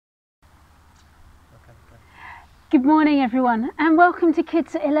Good morning everyone, and welcome to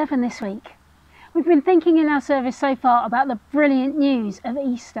Kids at 11 this week. We've been thinking in our service so far about the brilliant news of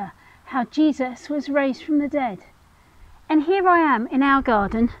Easter, how Jesus was raised from the dead. And here I am in our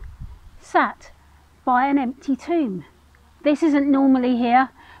garden, sat by an empty tomb. This isn't normally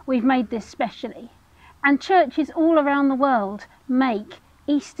here, we've made this specially. And churches all around the world make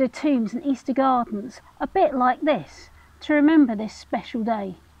Easter tombs and Easter gardens a bit like this, to remember this special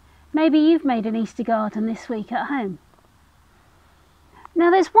day. Maybe you've made an Easter garden this week at home.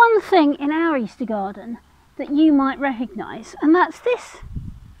 Now there's one thing in our Easter garden that you might recognise, and that's this.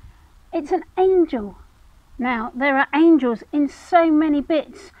 It's an angel. Now there are angels in so many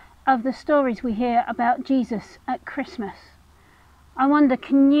bits of the stories we hear about Jesus at Christmas. I wonder,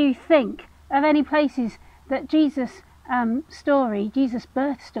 can you think of any places that Jesus'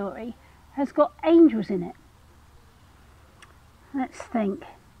 birth story, has got angels in it? Let's think.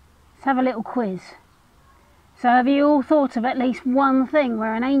 Let's have a little quiz. So have you all thought of at least one thing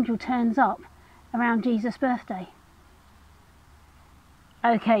where an angel turns up around Jesus' birthday?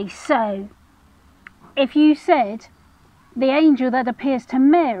 Okay, so if you said the angel that appears to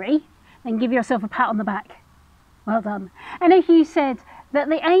Mary, then give yourself a pat on the back. Well done. And if you said that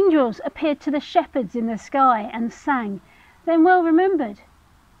the angels appeared to the shepherds in the sky and sang, then well remembered.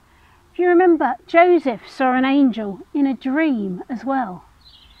 If you remember, Joseph saw an angel in a dream as well.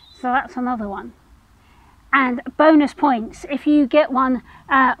 So that's another one. And bonus points if you get one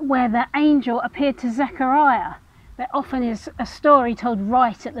where the angel appeared to Zechariah. There often is a story told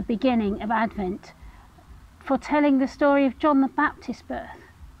right at the beginning of Advent, foretelling the story of John the Baptist's birth.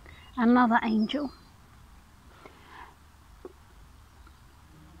 Another angel.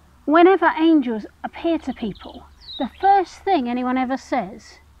 Whenever angels appear to people, the first thing anyone ever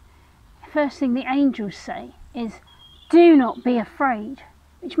says, the first thing the angels say is, "Do not be afraid,"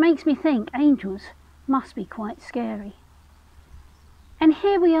 which makes me think angels must be quite scary. And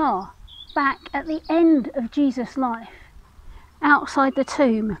here we are, back at the end of Jesus' life, outside the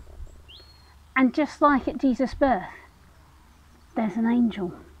tomb, and just like at Jesus' birth, there's an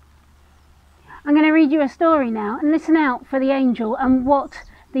angel. I'm going to read you a story now, and listen out for the angel and what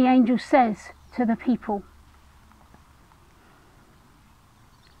the angel says to the people.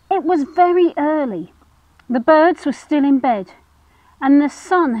 It was very early. The birds were still in bed, and the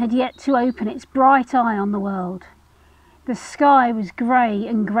sun had yet to open its bright eye on the world. The sky was grey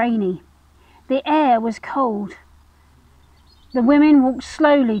and grainy. The air was cold. The women walked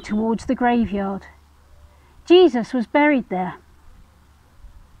slowly towards the graveyard. Jesus was buried there.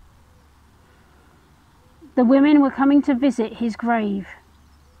 The women were coming to visit his grave.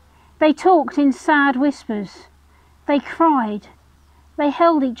 They talked in sad whispers. They cried. They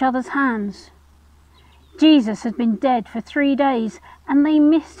held each other's hands. Jesus had been dead for 3 days, and they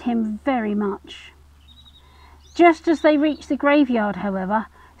missed him very much. Just as they reached the graveyard, however,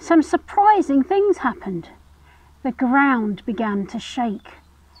 some surprising things happened. The ground began to shake.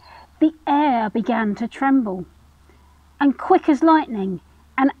 The air began to tremble. And quick as lightning,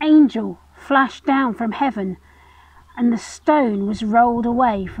 an angel flashed down from heaven, and the stone was rolled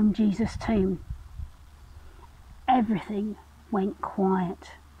away from Jesus' tomb. Everything went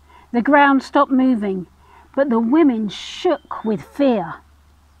quiet. The ground stopped moving, but the women shook with fear.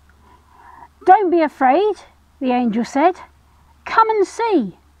 "Don't be afraid," the angel said. "Come and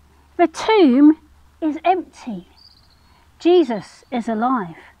see. The tomb is empty. Jesus is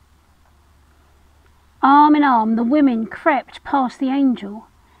alive." Arm in arm, the women crept past the angel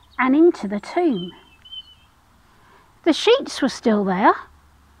and into the tomb. The sheets were still there.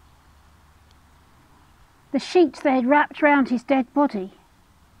 The sheets they had wrapped round his dead body.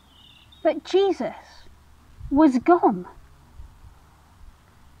 But Jesus was gone.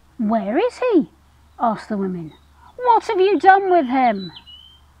 "Where is he?" asked the women. "What have you done with him?"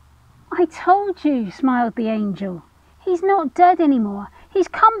 "I told you," smiled the angel. "He's not dead anymore. He's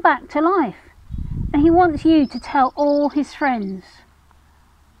come back to life. And he wants you to tell all his friends."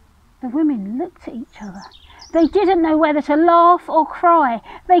 The women looked at each other. They didn't know whether to laugh or cry.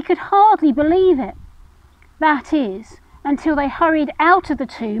 They could hardly believe it. That is, until they hurried out of the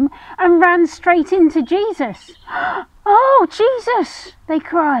tomb and ran straight into Jesus. "Oh, Jesus!" they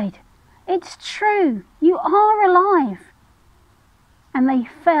cried. "It's true, you are alive." And they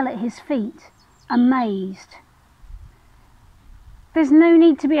fell at his feet, amazed. "There's no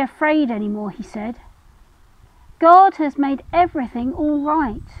need to be afraid anymore," he said. "God has made everything all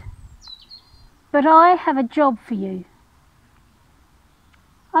right. But I have a job for you.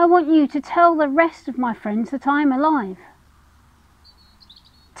 I want you to tell the rest of my friends that I'm alive.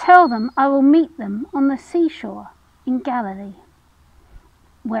 Tell them I will meet them on the seashore in Galilee,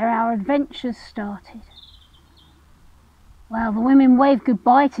 where our adventures started. Well, the women waved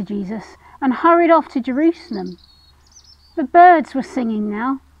goodbye to Jesus and hurried off to Jerusalem. The birds were singing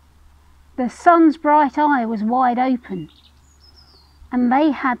now. The sun's bright eye was wide open, and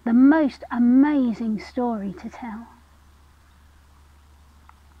they had the most amazing story to tell.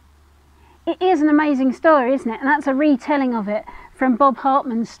 It is an amazing story, isn't it? And that's a retelling of it from Bob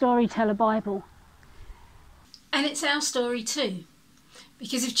Hartman's Storyteller Bible. And it's our story too,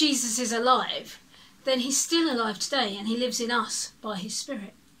 because if Jesus is alive, then he's still alive today and he lives in us by his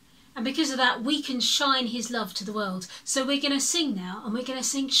Spirit. And because of that, we can shine his love to the world. So we're going to sing now, and we're going to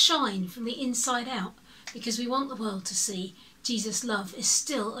sing Shine from the inside out, because we want the world to see Jesus' love is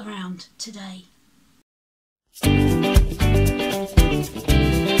still around today.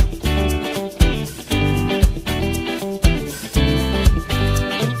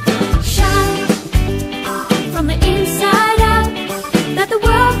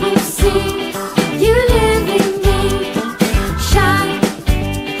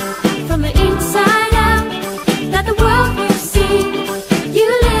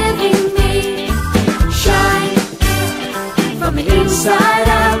 Inside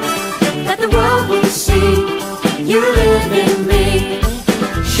out, that the world will see you live in me.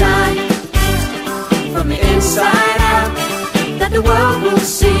 Shine from the inside out, that the world will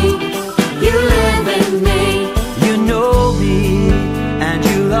see you live in me. You know me and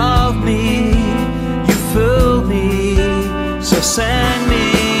you love me, you fill me, so send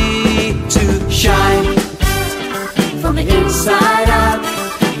me to shine from the inside out,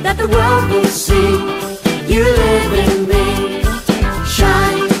 that the world will see you live in me.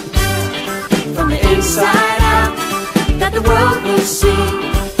 Shine from the inside out, that the world will see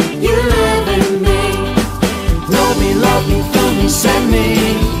you live in me. Know me, love me, fill me, send me.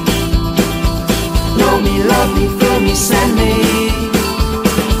 Know me, love me, fill me, send me.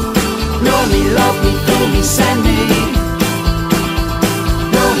 Know me, love me, fill me, send me.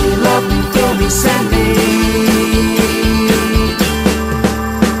 Know me, love me, fill me, send me.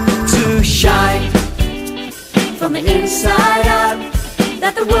 To shine from the inside out,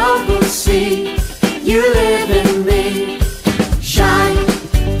 that the world will see you live in me. Shine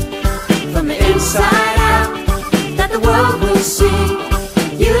from the inside out, that the world will see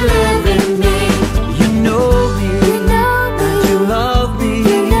you live in me. You know me, and you love me,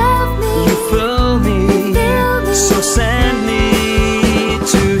 you fill me, so send me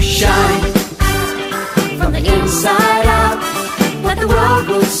to shine from the inside out, that the world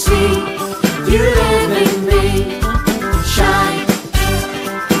will see you live in me. Shine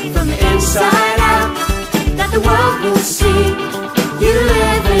from the inside out, that the world will see you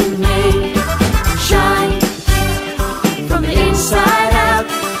live in me. Shine from the inside out,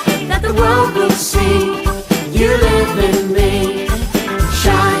 that the world will see you live in me.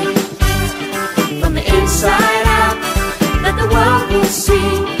 Shine from the inside out, that the world will see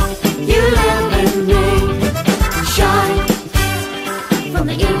you live in me. Shine from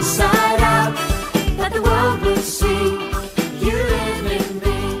the inside out, that the world will see you live in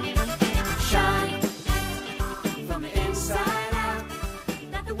me. Shine from the inside out,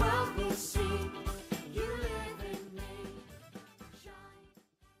 that the world will see you live in me. Shine.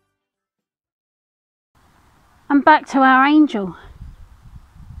 And back to our angel.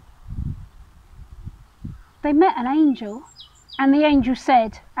 They met an angel, and the angel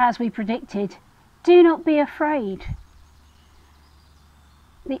said, as we predicted, "Do not be afraid."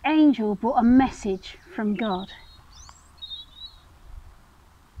 The angel brought a message from God.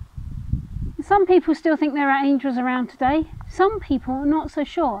 Some people still think there are angels around today. Some people are not so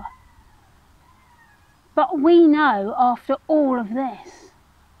sure. But we know after all of this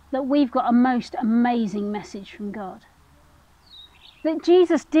that we've got a most amazing message from God. That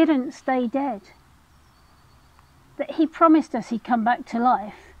Jesus didn't stay dead. That he promised us he'd come back to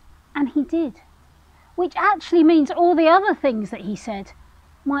life, and he did. Which actually means all the other things that he said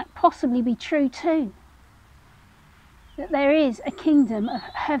might possibly be true too. That there is a kingdom of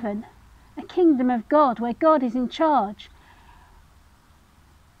heaven, a kingdom of God, where God is in charge.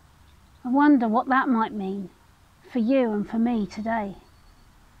 I wonder what that might mean for you and for me today.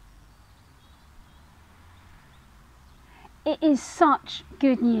 It is such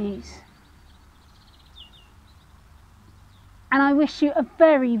good news. And I wish you a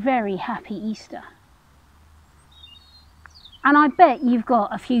very, very happy Easter. And I bet you've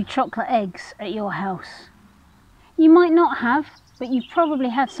got a few chocolate eggs at your house. You might not have, but you've probably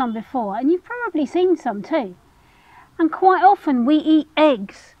had some before, and you've probably seen some too. And quite often we eat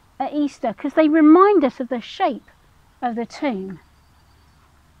eggs at Easter because they remind us of the shape of the tomb.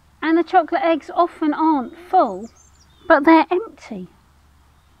 And the chocolate eggs often aren't full, but they're empty.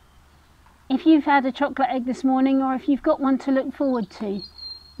 if you've had a chocolate egg this morning, or if you've got one to look forward to,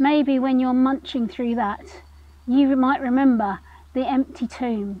 maybe when you're munching through that, you might remember the empty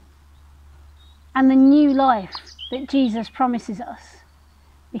tomb and the new life that Jesus promises us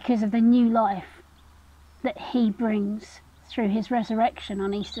because of the new life that he brings through his resurrection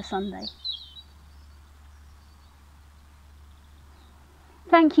on Easter Sunday.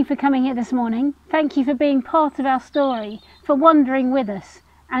 Thank you for coming here this morning. Thank you for being part of our story, for wandering with us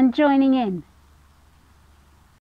and joining in.